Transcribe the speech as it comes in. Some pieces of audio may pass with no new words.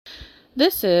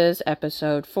This is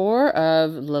episode 4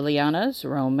 of Liliana's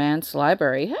Romance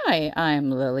Library. Hi, I'm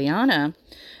Liliana,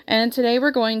 and today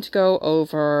we're going to go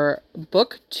over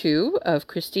book 2 of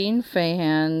Christine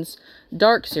Feehan's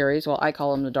Dark series. Well, I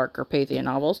call them the Dark Carpathian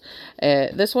novels.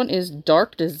 This one is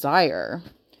Dark Desire.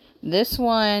 This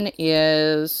one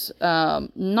is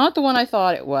not the one I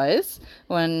thought it was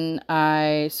when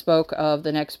I spoke of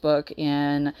the next book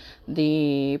in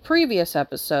the previous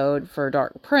episode for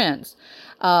Dark Prince.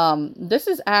 This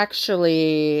is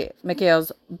actually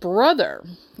Mikhail's brother.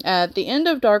 At the end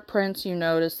of Dark Prince, you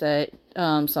notice that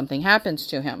something happens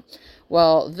to him.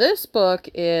 Well, this book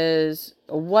is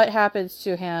what happens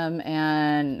to him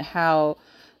and how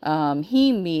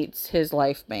he meets his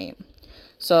life mate.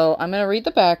 So I'm going to read the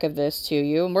back of this to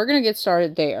you, and we're going to get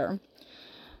started there.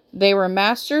 They were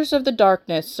masters of the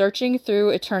darkness, searching through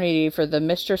eternity for the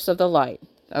mistress of the light.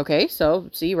 Okay,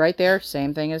 so see right there,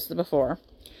 same thing as before.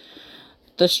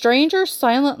 The stranger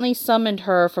silently summoned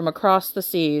her from across the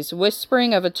seas,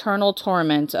 whispering of eternal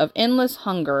torment, of endless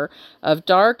hunger, of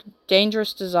dark,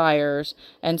 dangerous desires,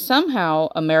 and somehow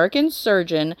American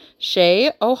surgeon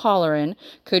Shay O'Halloran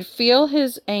could feel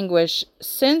his anguish,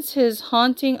 sense his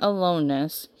haunting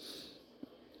aloneness.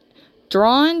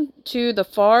 Drawn to the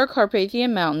far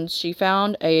Carpathian mountains, she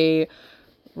found a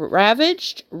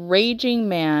ravaged, raging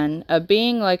man, a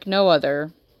being like no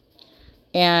other,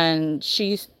 and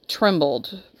she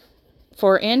trembled.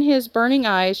 For in his burning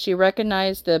eyes she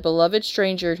recognized the beloved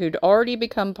stranger who'd already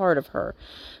become part of her.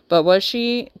 But was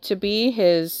she to be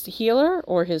his healer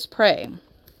or his prey?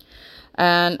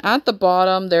 And at the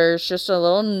bottom, there's just a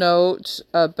little note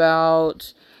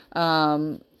about,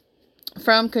 from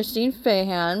Christine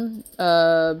Feehan,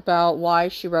 about why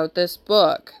she wrote this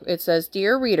book. It says,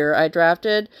 "Dear reader, I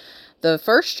drafted the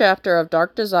first chapter of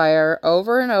Dark Desire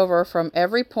over and over from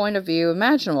every point of view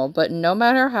imaginable, but no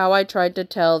matter how I tried to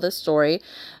tell this story,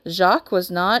 Jacques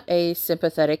was not a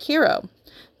sympathetic hero.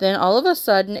 Then all of a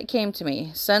sudden it came to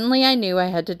me. Suddenly I knew I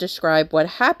had to describe what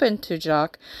happened to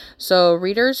Jacques so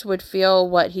readers would feel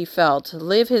what he felt,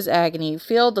 live his agony,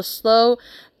 feel the slow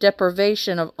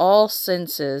deprivation of all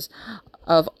senses,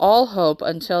 of all hope,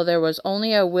 until there was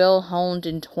only a will honed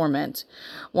in torment.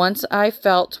 Once I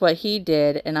felt what he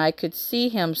did, and I could see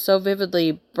him so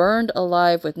vividly burned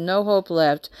alive with no hope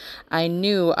left, I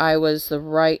knew I was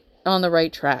on the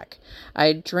right track.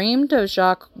 I dreamed of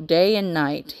Jacques day and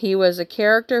night. He was a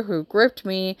character who gripped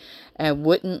me and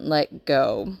wouldn't let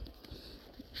go."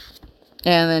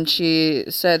 And then she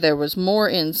said there was more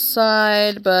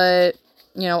inside, but,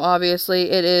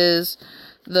 obviously it is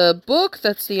the book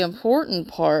that's the important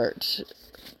part.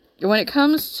 When it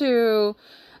comes to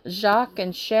Jacques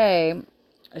and Shay,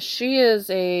 she is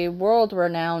a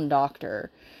world-renowned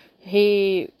doctor.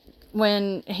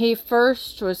 When he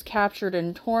first was captured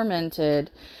and tormented,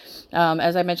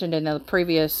 as I mentioned in the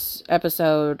previous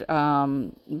episode,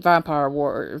 vampire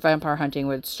hunting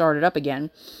would start it up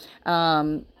again.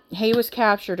 He was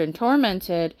captured and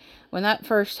tormented. When that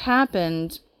first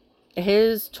happened,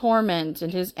 his torment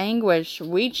and his anguish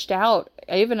reached out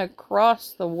even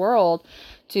across the world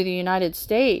to the United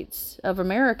States of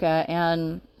America,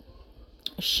 and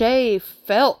Shay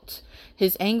felt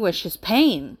his anguish, his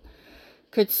pain,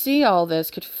 could see all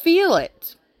this, could feel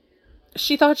it.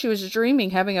 She thought she was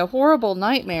dreaming, having a horrible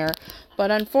nightmare, but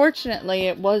unfortunately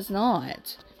it was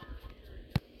not.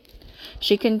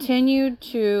 She continued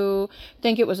to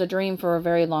think it was a dream for a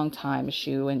very long time.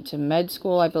 She went to med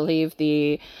school. I believe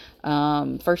the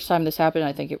first time this happened,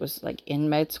 I think it was like in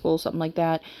med school, something like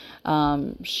that.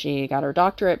 She got her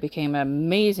doctorate, became an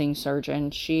amazing surgeon.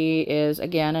 She is,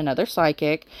 again, another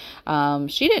psychic.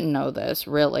 She didn't know this,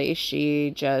 really.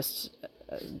 She just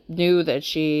knew that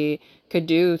she could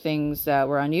do things that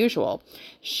were unusual.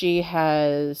 She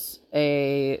has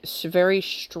a very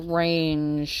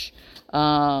strange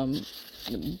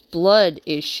blood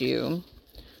issue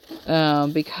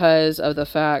because of the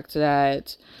fact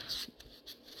that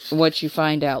what you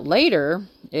find out later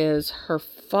is her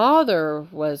father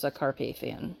was a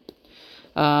Carpathian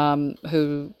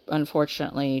who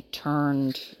unfortunately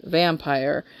turned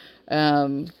vampire.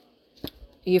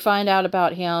 You find out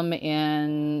about him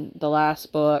in the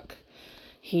last book.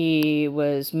 He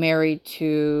was married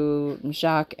to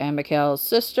Jacques and Mikhail's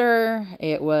sister.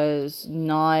 It was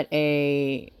not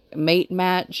a mate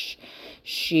match.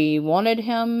 She wanted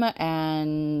him,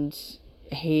 and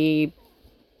he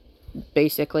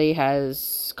basically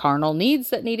has carnal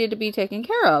needs that needed to be taken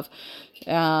care of.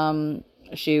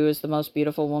 She was the most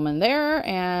beautiful woman there,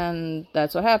 and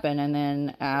that's what happened. And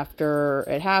then after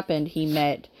it happened, he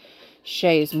met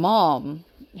Shay's mom,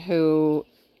 who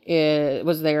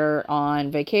was there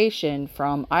on vacation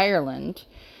from Ireland,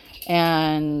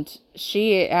 And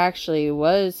she actually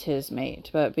was his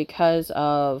mate, but because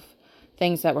of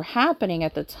things that were happening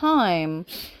at the time,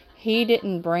 he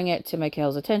didn't bring it to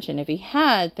Mikhail's attention. If he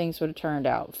had, things would have turned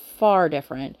out far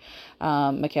different.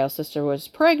 Mikhail's sister was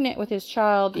pregnant with his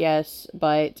child, yes,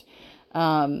 but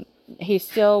he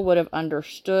still would have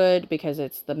understood because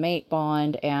it's the mate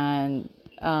bond, and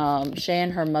Shay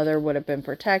and her mother would have been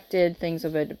protected. Things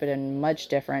would have been much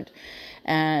different.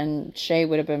 And Shay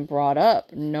would have been brought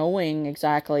up knowing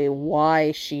exactly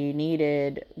why she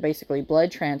needed basically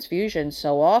blood transfusion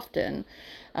so often,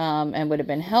 and would have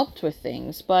been helped with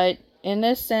things. But in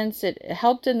this sense, it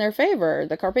helped in their favor.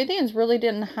 The Carpathians really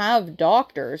didn't have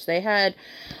doctors. They had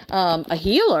a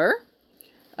healer.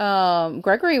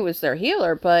 Gregory was their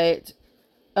healer, but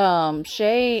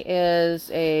Shay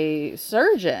is a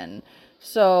surgeon.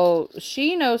 So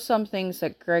she knows some things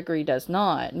that Gregory does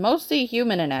not. Mostly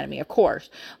human anatomy, of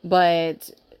course. But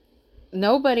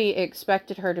nobody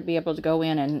expected her to be able to go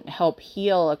in and help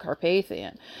heal a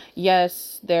Carpathian.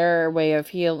 Yes, their way of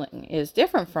healing is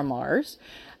different from ours.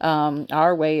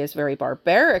 Our way is very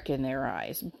barbaric in their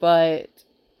eyes. But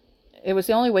it was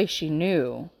the only way she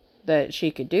knew that she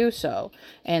could do so.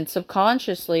 And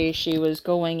subconsciously, she was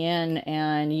going in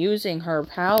and using her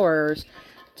powers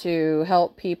to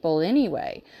help people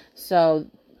anyway. So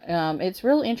it's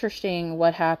real interesting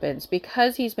what happens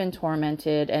because he's been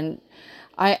tormented. And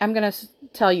I'm going to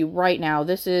tell you right now,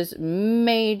 this is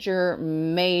major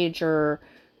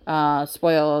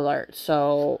spoiler alert.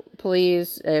 So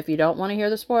please, if you don't want to hear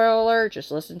the spoiler alert, just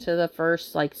listen to the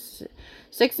first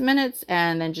 6 minutes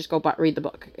and then just go read the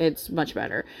book. It's much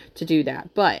better to do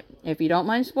that. But if you don't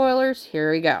mind spoilers, here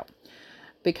we go.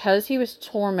 Because he was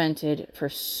tormented for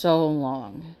so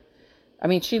long. I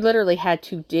mean, she literally had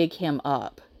to dig him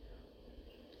up.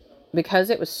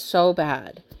 Because it was so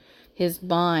bad. His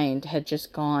mind had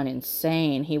just gone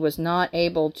insane. He was not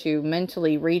able to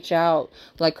mentally reach out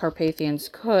like Carpathians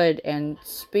could and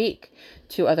speak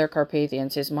to other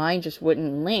Carpathians. His mind just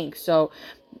wouldn't link. So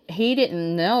he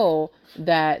didn't know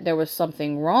that there was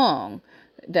something wrong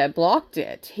that blocked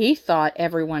it. He thought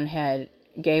everyone had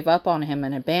gave up on him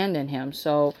and abandoned him.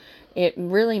 So it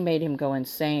really made him go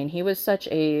insane. He was such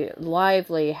a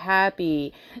lively,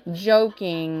 happy,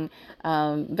 joking,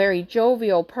 very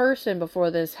jovial person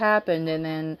before this happened. And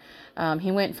then he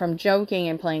went from joking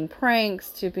and playing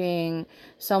pranks to being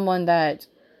someone that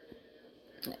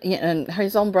and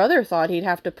his own brother thought he'd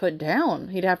have to put down.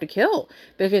 He'd have to kill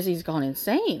because he's gone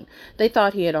insane. They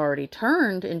thought he had already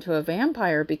turned into a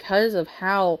vampire because of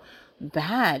how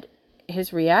bad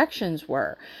his reactions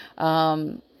were.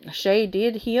 Shay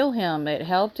did heal him. It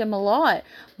helped him a lot.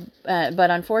 But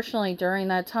unfortunately, during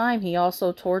that time, he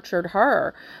also tortured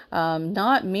her.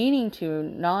 Not meaning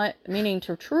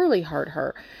to truly hurt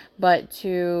her, but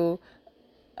to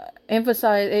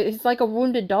emphasize. It's like a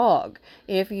wounded dog.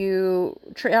 If you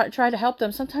try to help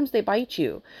them, sometimes they bite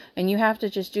you, and you have to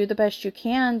just do the best you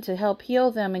can to help heal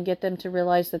them and get them to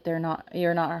realize that you're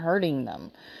not hurting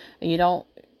them. You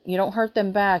don't hurt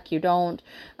them back. You don't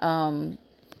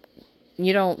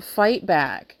fight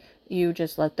back. You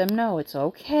just let them know it's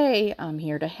okay. I'm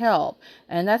here to help.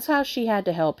 And that's how she had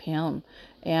to help him.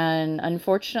 And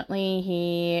unfortunately,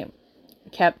 he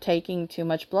kept taking too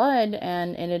much blood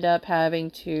and ended up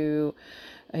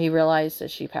he realized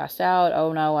that she passed out.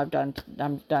 Oh no, I'm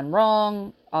done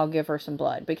wrong. I'll give her some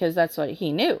blood, because that's what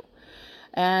he knew.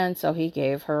 And so he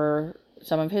gave her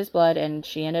some of his blood, and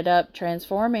she ended up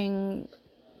transforming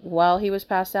while he was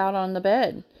passed out on the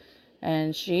bed.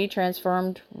 And she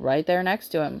transformed right there next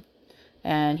to him.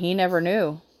 And he never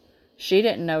knew. She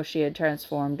didn't know she had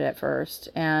transformed at first.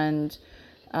 And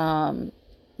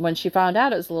when she found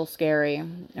out, it was a little scary.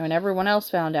 And when everyone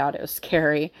else found out, it was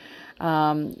scary.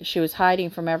 She was hiding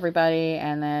from everybody.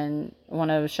 And then one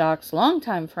of Jacques'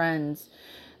 longtime friends,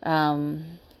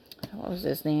 what was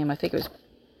his name? I think it was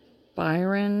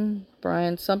Brian,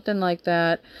 something like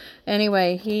that.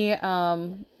 Anyway, he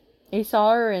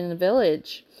saw her in the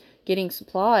village getting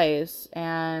supplies,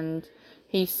 and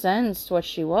he sensed what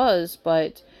she was,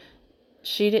 but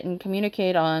she didn't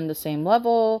communicate on the same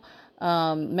level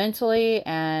mentally,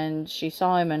 and she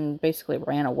saw him and basically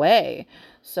ran away.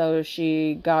 So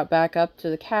she got back up to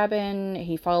the cabin.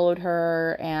 He followed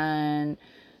her, and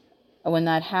when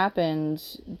that happened,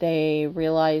 they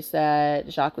realized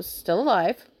that Jacques was still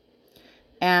alive,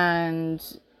 and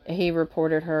he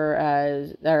reported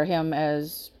him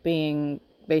as being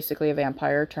basically a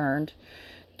vampire turned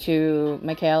to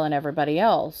Mikhail and everybody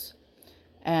else,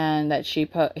 and that he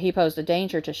posed a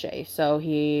danger to Shay. So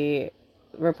he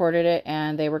reported it,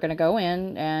 and they were going to go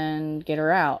in and get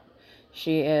her out.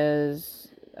 She is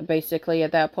basically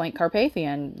at that point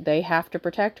Carpathian. They have to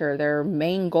protect her. Their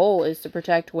main goal is to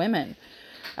protect women.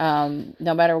 No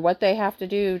matter what they have to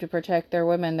do to protect their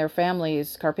women, their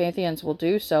families, Carpathians will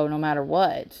do so no matter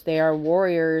what. They are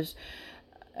warriors,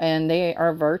 and they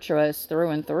are virtuous through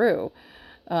and through.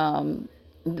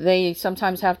 They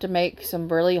sometimes have to make some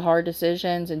really hard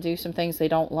decisions and do some things they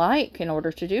don't like in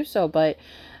order to do so, but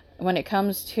when it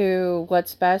comes to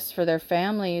what's best for their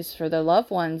families, for their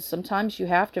loved ones, sometimes you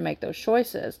have to make those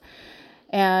choices.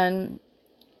 And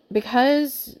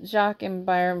because Jacques and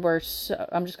Byron were so,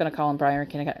 I'm just going to call him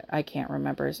Byron, I can't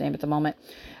remember his name at the moment,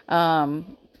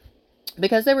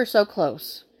 because they were so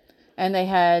close, and they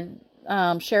had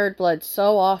shared blood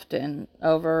so often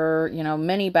over,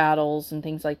 many battles and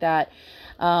things like that,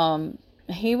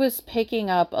 he was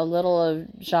picking up a little of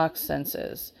Jacques'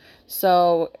 senses.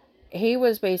 So he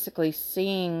was basically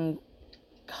seeing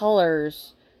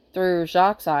colors through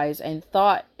Jacques' eyes and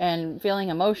feeling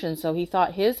emotions. So he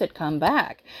thought his had come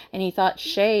back, and he thought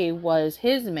Shay was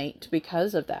his mate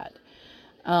because of that.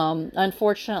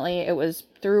 Unfortunately, it was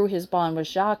through his bond with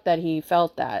Jacques that he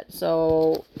felt that.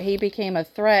 So he became a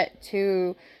threat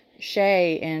to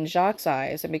Shay in Jacques'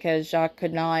 eyes, and because Jacques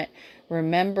could not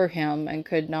remember him and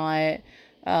could not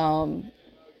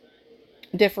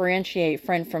differentiate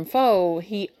friend from foe,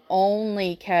 he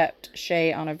only kept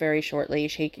Shay on a very short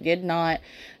leash. He did not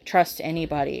trust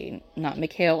anybody, not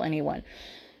Mikhail, anyone.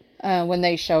 When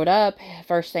they showed up,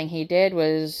 first thing he did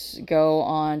was go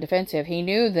on defensive. He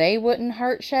knew they wouldn't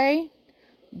hurt Shay,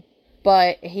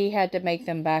 but he had to make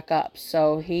them back up.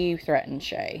 So he threatened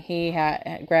Shay. He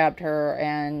had grabbed her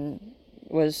and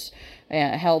was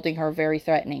holding her very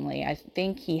threateningly. I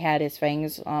think he had his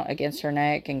fangs against her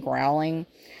neck and growling.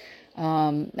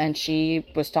 And she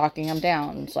was talking him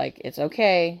down. It's like, it's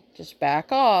okay. Just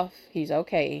back off. He's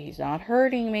okay. He's not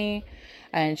hurting me.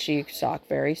 And she talked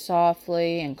very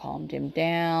softly and calmed him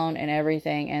down and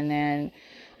everything. And then,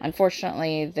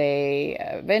 unfortunately, they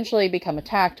eventually become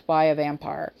attacked by a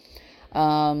vampire.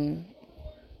 Come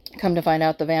to find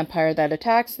out, the vampire that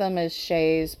attacks them is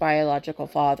Shay's biological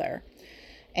father.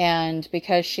 And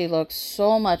because she looks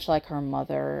so much like her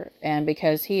mother, and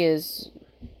because he is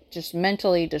just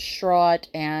mentally distraught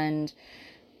and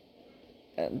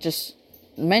just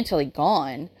mentally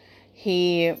gone,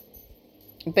 he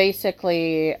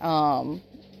basically tries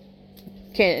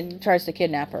to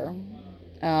kidnap her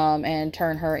and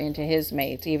turn her into his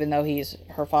mate, even though he's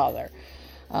her father.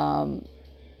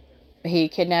 He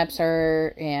kidnaps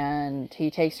her and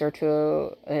he takes her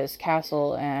to his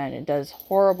castle and does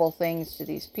horrible things to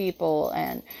these people.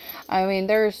 And I mean,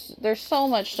 there's so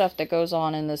much stuff that goes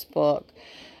on in this book.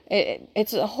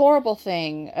 It's a horrible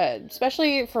thing,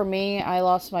 especially for me. I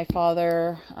lost my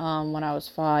father when I was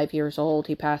 5 years old.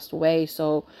 He passed away,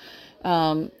 so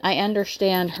I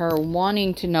understand her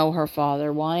wanting to know her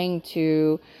father, wanting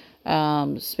to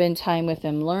spend time with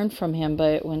him, learn from him,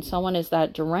 but when someone is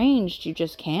that deranged, you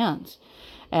just can't.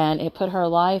 And it put her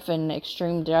life in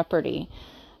extreme jeopardy.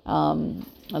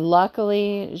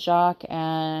 Luckily, Jacques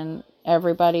and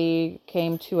everybody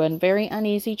came to a very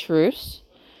uneasy truce,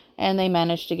 and they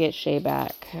managed to get Shay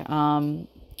back. And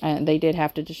they did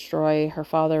have to destroy her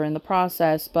father in the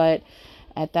process, but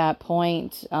at that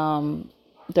point,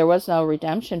 there was no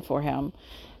redemption for him.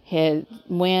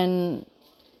 When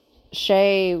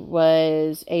Shay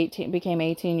became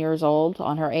 18 years old,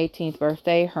 on her 18th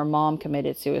birthday, her mom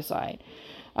committed suicide.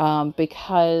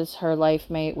 Because her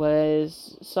life mate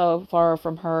was so far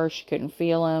from her, she couldn't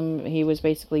feel him. He was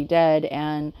basically dead,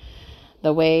 and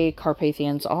the way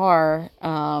Carpathians are,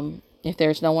 if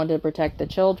there's no one to protect the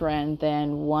children,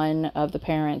 then one of the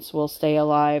parents will stay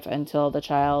alive until the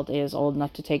child is old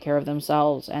enough to take care of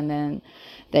themselves, and then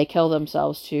they kill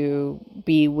themselves to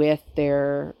be with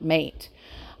their mate.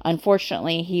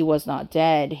 Unfortunately, he was not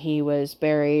dead. He was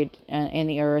buried in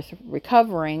the earth,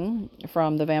 recovering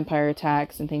from the vampire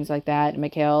attacks and things like that.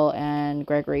 Mikhail and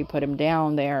Gregory put him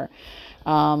down there.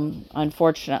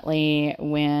 Unfortunately,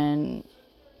 when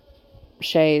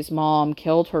Shay's mom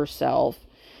killed herself,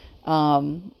 by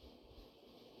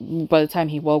the time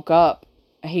he woke up,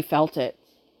 he felt it,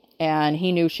 and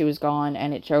he knew she was gone,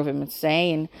 and it drove him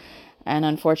insane. And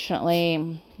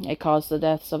unfortunately, it caused the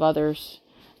deaths of others.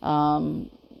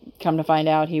 Come to find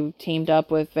out, he teamed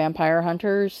up with vampire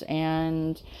hunters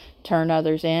and turned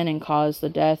others in and caused the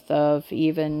death of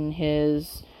even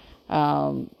his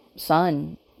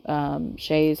son,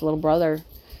 Shay's little brother.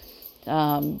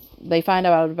 They find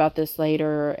out about this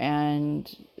later,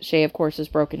 and Shay, of course, is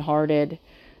brokenhearted.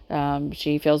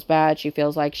 She feels bad. She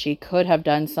feels like she could have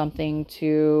done something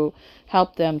to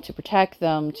help them, to protect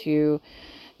them, to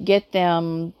get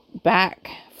them back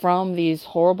from these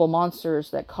horrible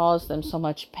monsters that caused them so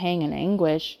much pain and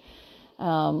anguish.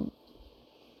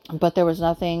 But there was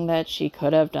nothing that she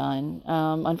could have done.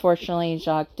 Unfortunately,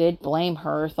 Jacques did blame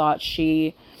her, thought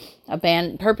she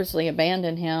purposely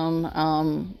abandoned him.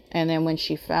 And then when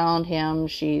she found him,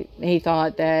 he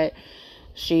thought that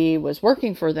she was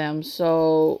working for them,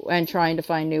 and trying to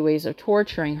find new ways of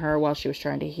torturing her while she was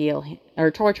trying to heal him,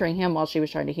 or torturing him while she was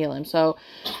trying to heal him. So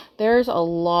there's a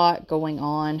lot going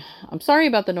on. I'm sorry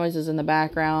about the noises in the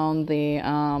background.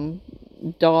 The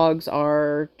dogs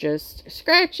are just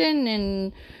scratching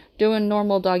and doing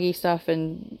normal doggy stuff,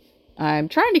 and I'm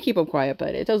trying to keep them quiet,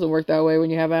 but it doesn't work that way when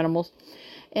you have animals.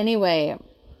 Anyway,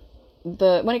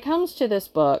 when it comes to this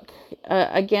book,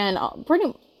 again,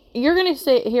 you're going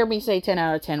to hear me say 10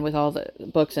 out of 10 with all the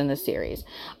books in this series.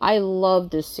 I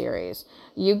love this series.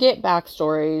 You get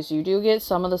backstories. You do get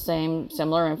some of the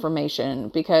similar information,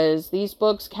 because these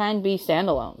books can be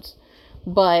standalones.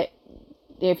 But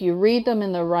if you read them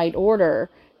in the right order,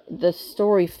 the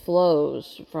story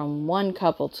flows from one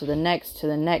couple to the next,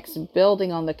 building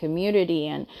on the community.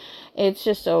 And it's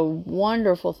just a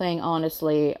wonderful thing,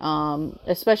 honestly.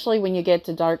 Especially when you get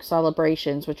to Dark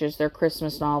Celebrations, which is their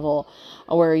Christmas novel,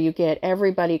 where you get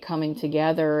everybody coming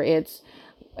together. It's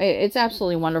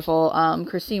absolutely wonderful.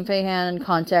 Christine Fahan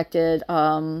contacted,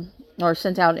 or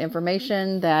sent out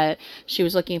information that she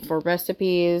was looking for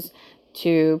recipes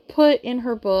to put in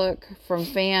her book from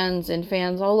fans, and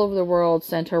fans all over the world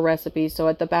sent her recipes. So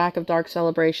at the back of Dark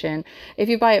Celebration, if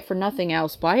you buy it for nothing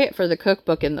else, buy it for the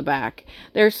cookbook in the back.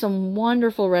 There's some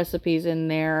wonderful recipes in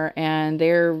there, and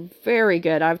they're very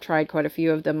good. I've tried quite a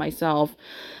few of them myself.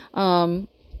 And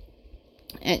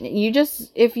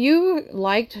if you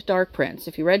liked Dark Prince,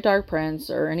 if you read Dark Prince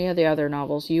or any of the other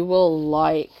novels, you will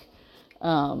like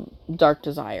Dark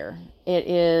Desire. It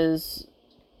is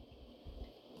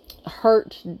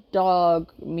hurt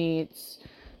dog meets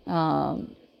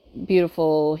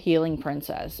beautiful healing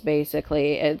princess.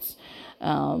 Basically, it's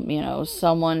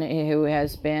someone who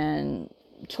has been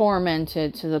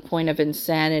tormented to the point of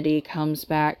insanity comes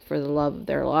back for the love of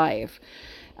their life.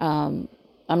 I'm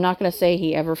not going to say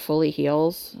he ever fully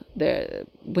heals.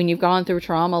 When you've gone through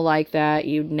trauma like that,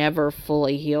 you never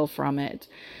fully heal from it.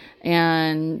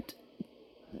 And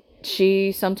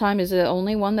she sometimes is the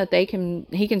only one that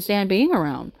he can stand being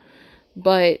around.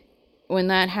 But when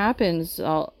that happens,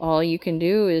 all you can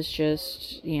do is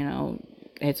just,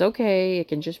 it's okay. It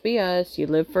can just be us. You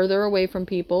live further away from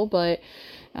people, but,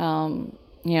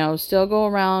 still go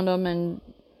around them and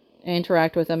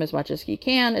interact with them as much as you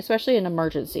can, especially in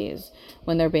emergencies.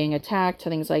 When they're being attacked,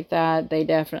 things like that, they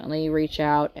definitely reach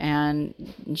out, and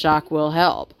Jacques will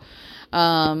help.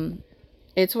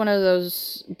 It's one of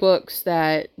those books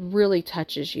that really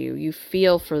touches you. You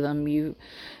feel for them.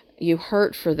 You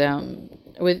hurt for them.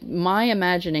 With my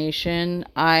imagination,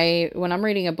 when I'm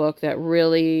reading a book that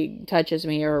really touches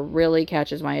me or really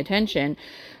catches my attention,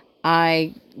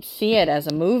 I see it as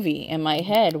a movie in my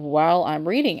head while I'm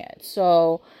reading it.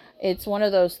 So it's one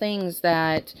of those things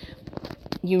that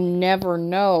you never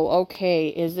know, okay,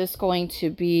 is this going to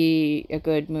be a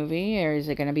good movie or is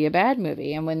it going to be a bad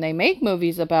movie? And when they make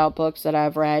movies about books that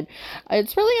I've read,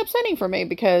 it's really upsetting for me,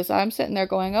 because I'm sitting there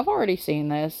going, I've already seen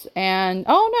this. And,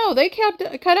 oh no, they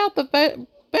cut out the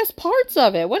best parts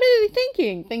of it. What are they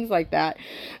thinking? Things like that.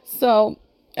 So,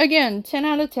 again, 10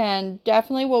 out of 10,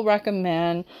 definitely will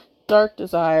recommend Dark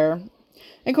Desire,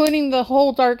 including the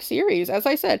whole Dark series. As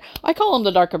I said, I call them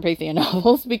the Dark Carpathian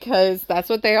novels because that's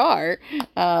what they are.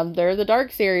 They're the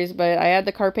Dark series, but I add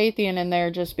the Carpathian in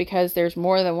there just because there's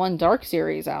more than one Dark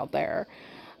series out there.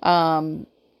 And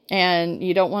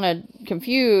you don't want to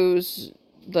confuse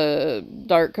the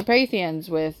Dark Carpathians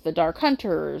with the Dark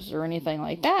Hunters or anything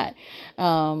like that.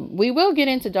 We will get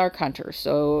into Dark Hunters,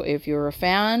 so if you're a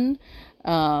fan,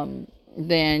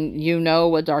 then you know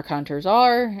what Dark Hunters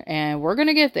are, and we're going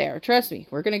to get there. Trust me,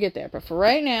 we're going to get there. But for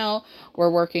right now, we're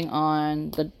working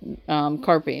on the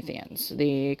Carpathians,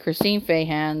 the Christine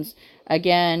Fahans.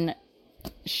 Again,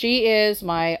 she is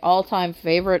my all-time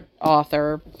favorite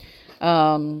author.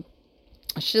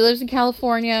 She lives in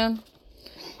California.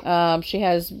 She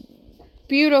has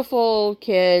beautiful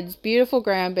kids, beautiful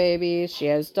grandbabies. She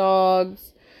has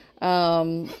dogs.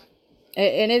 And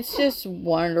it's just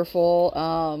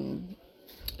wonderful.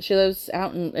 She lives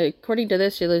according to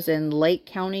this, she lives in Lake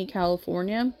County,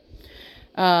 California.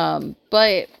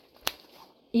 But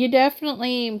you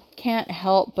definitely can't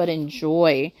help but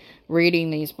enjoy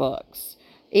reading these books.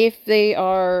 If they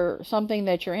are something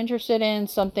that you're interested in,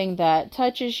 something that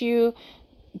touches you,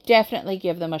 definitely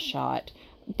give them a shot.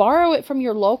 borrow it from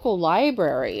your local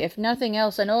library. If nothing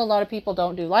else, I know a lot of people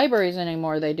don't do libraries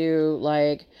anymore. They do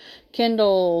like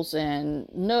Kindles and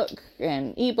Nook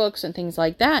and ebooks and things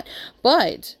like that.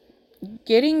 But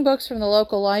getting books from the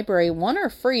local library, one, are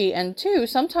free, and two,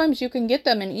 sometimes you can get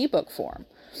them in ebook form.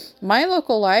 My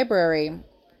local library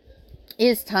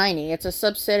is tiny. It's a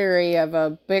subsidiary of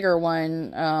a bigger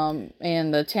one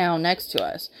in the town next to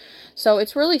us. So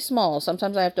it's really small.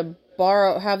 Sometimes I have to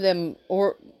have them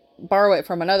or borrow it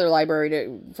from another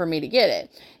library for me to get it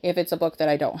if it's a book that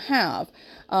I don't have.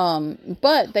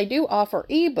 But they do offer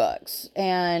ebooks,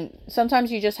 and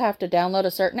sometimes you just have to download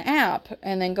a certain app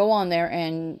and then go on there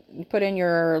and put in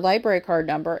your library card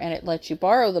number, and it lets you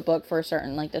borrow the book for a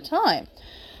certain length of time.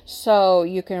 So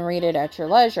you can read it at your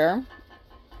leisure.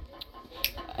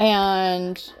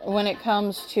 And when it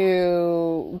comes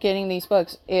to getting these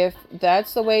books, if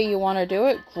that's the way you want to do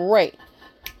it, great.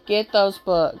 Get those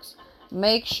books.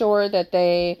 Make sure that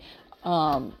they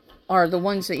are the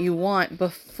ones that you want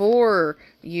before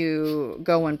you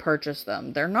go and purchase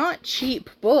them. They're not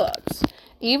cheap books.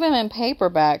 Even in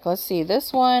paperback. Let's see.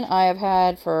 This one I have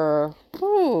had for,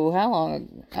 how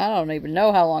long? I don't even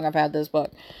know how long I've had this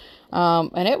book.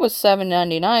 And it was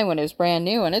 $7.99 when it was brand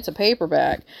new, and it's a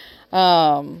paperback.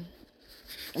 But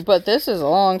this is a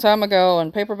long time ago,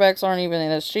 and paperbacks aren't even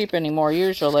as cheap anymore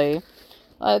usually.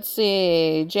 Let's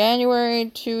see,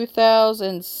 January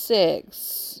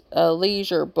 2006, A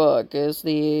Leisure Book is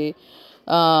the,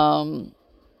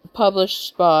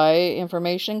 published by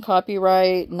Information,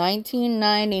 copyright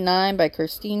 1999 by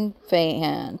Christine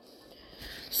Fahan.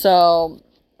 So,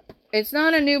 it's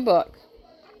not a new book,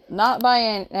 not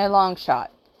by a long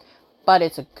shot, but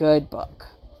it's a good book.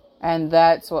 And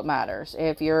that's what matters.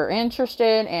 If you're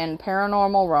interested in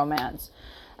paranormal romance,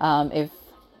 if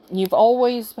you've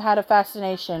always had a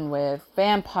fascination with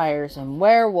vampires and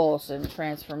werewolves and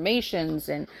transformations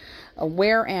and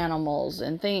were-animals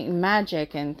and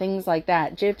magic and things like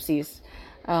that, gypsies,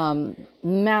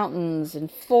 mountains and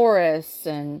forests,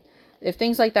 and if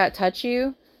things like that touch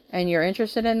you and you're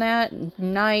interested in that,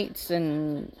 knights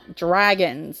and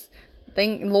dragons,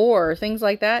 lore, things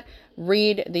like that,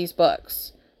 read these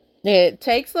books. It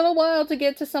takes a little while to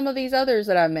get to some of these others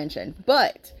that I've mentioned,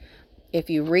 but if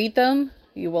you read them,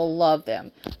 you will love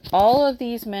them. All of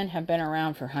these men have been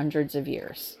around for hundreds of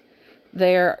years.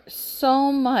 There's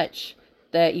so much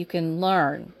that you can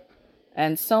learn,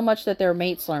 and so much that their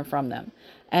mates learn from them.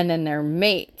 And then their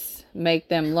mates make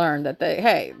them learn that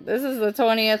hey, this is the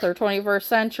 20th or 21st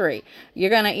century. You're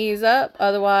going to ease up,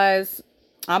 otherwise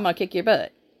I'm going to kick your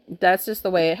butt. That's just the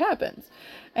way it happens.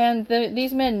 And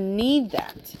these men need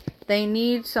that. They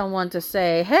need someone to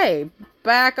say, hey,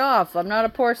 back off. I'm not a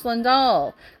porcelain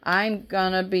doll. I'm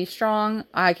gonna be strong.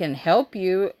 I can help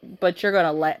you, but you're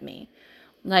gonna let me.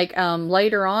 Like,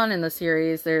 later on in the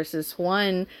series, there's this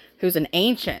one who's an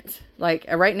ancient. Like,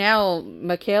 right now,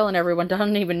 Mikhail and everyone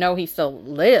don't even know he still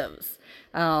lives.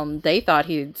 They thought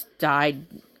he died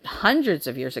hundreds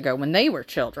of years ago when they were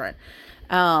children.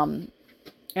 And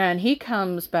he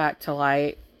comes back to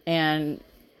light, and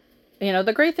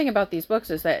the great thing about these books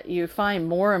is that you find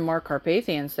more and more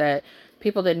Carpathians that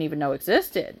people didn't even know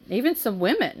existed. Even some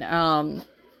women.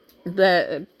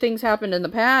 The things happened in the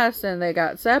past and they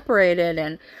got separated,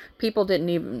 and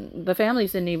the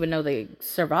families didn't even know they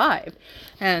survived.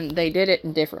 And they did it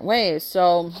in different ways.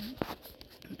 So,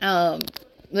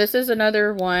 this is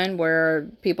another one where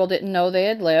people didn't know they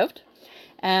had lived.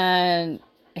 And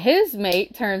his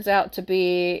mate turns out to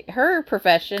be, her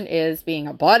profession is being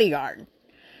a bodyguard.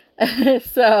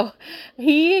 So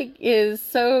he is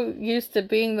so used to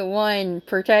being the one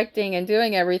protecting and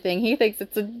doing everything. He thinks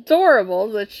it's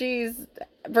adorable that she's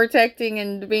protecting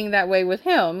and being that way with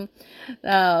him.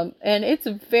 And it's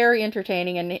very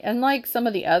entertaining. And unlike some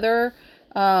of the other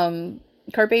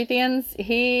Carpathians,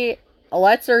 he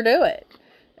lets her do it.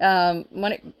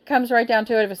 When it comes right down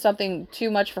to it, if it's something too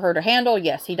much for her to handle,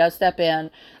 yes, he does step in.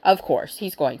 Of course,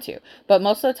 he's going to. But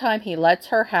most of the time, he lets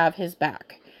her have his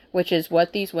back, which is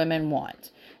what these women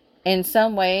want. In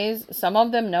some ways, some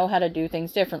of them know how to do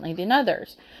things differently than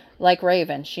others. Like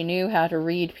Raven, she knew how to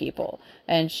read people,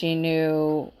 and she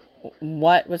knew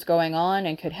what was going on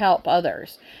and could help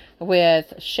others.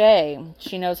 With Shay,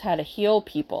 she knows how to heal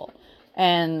people.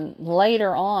 And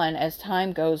later on, as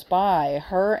time goes by,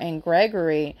 her and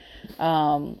Gregory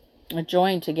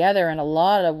join together in a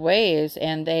lot of ways,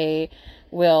 and they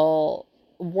will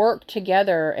work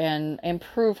together and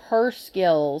improve her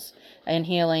skills in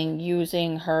healing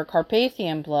using her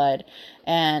Carpathian blood,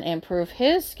 and improve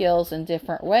his skills in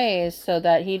different ways so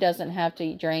that he doesn't have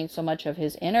to drain so much of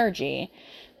his energy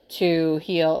to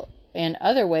heal in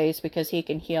other ways because he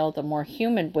can heal the more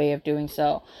human way of doing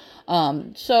so.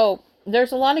 So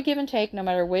there's a lot of give and take no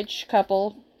matter which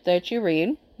couple that you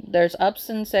read. There's ups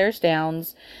and there's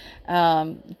downs.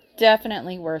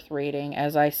 Definitely worth reading,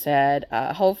 as I said.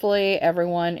 Hopefully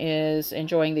everyone is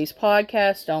enjoying these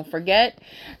podcasts. Don't forget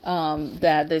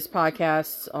that these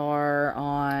podcasts are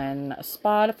on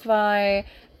Spotify,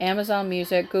 Amazon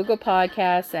Music, Google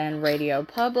Podcasts, and Radio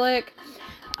Public.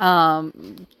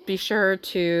 Be sure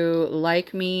to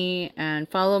like me and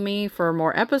follow me for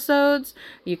more episodes.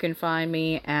 You can find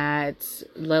me at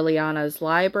Liliana's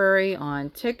Library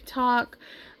on TikTok,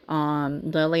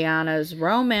 Liliana's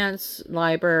Romance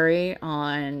Library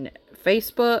on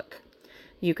Facebook.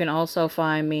 You can also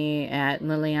find me at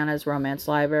Liliana's Romance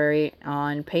Library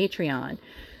on Patreon.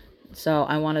 So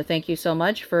I want to thank you so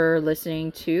much for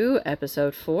listening to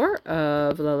episode 4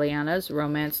 of Liliana's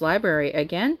Romance Library.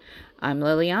 Again, I'm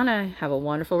Liliana. Have a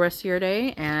wonderful rest of your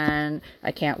day, and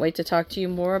I can't wait to talk to you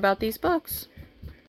more about these books.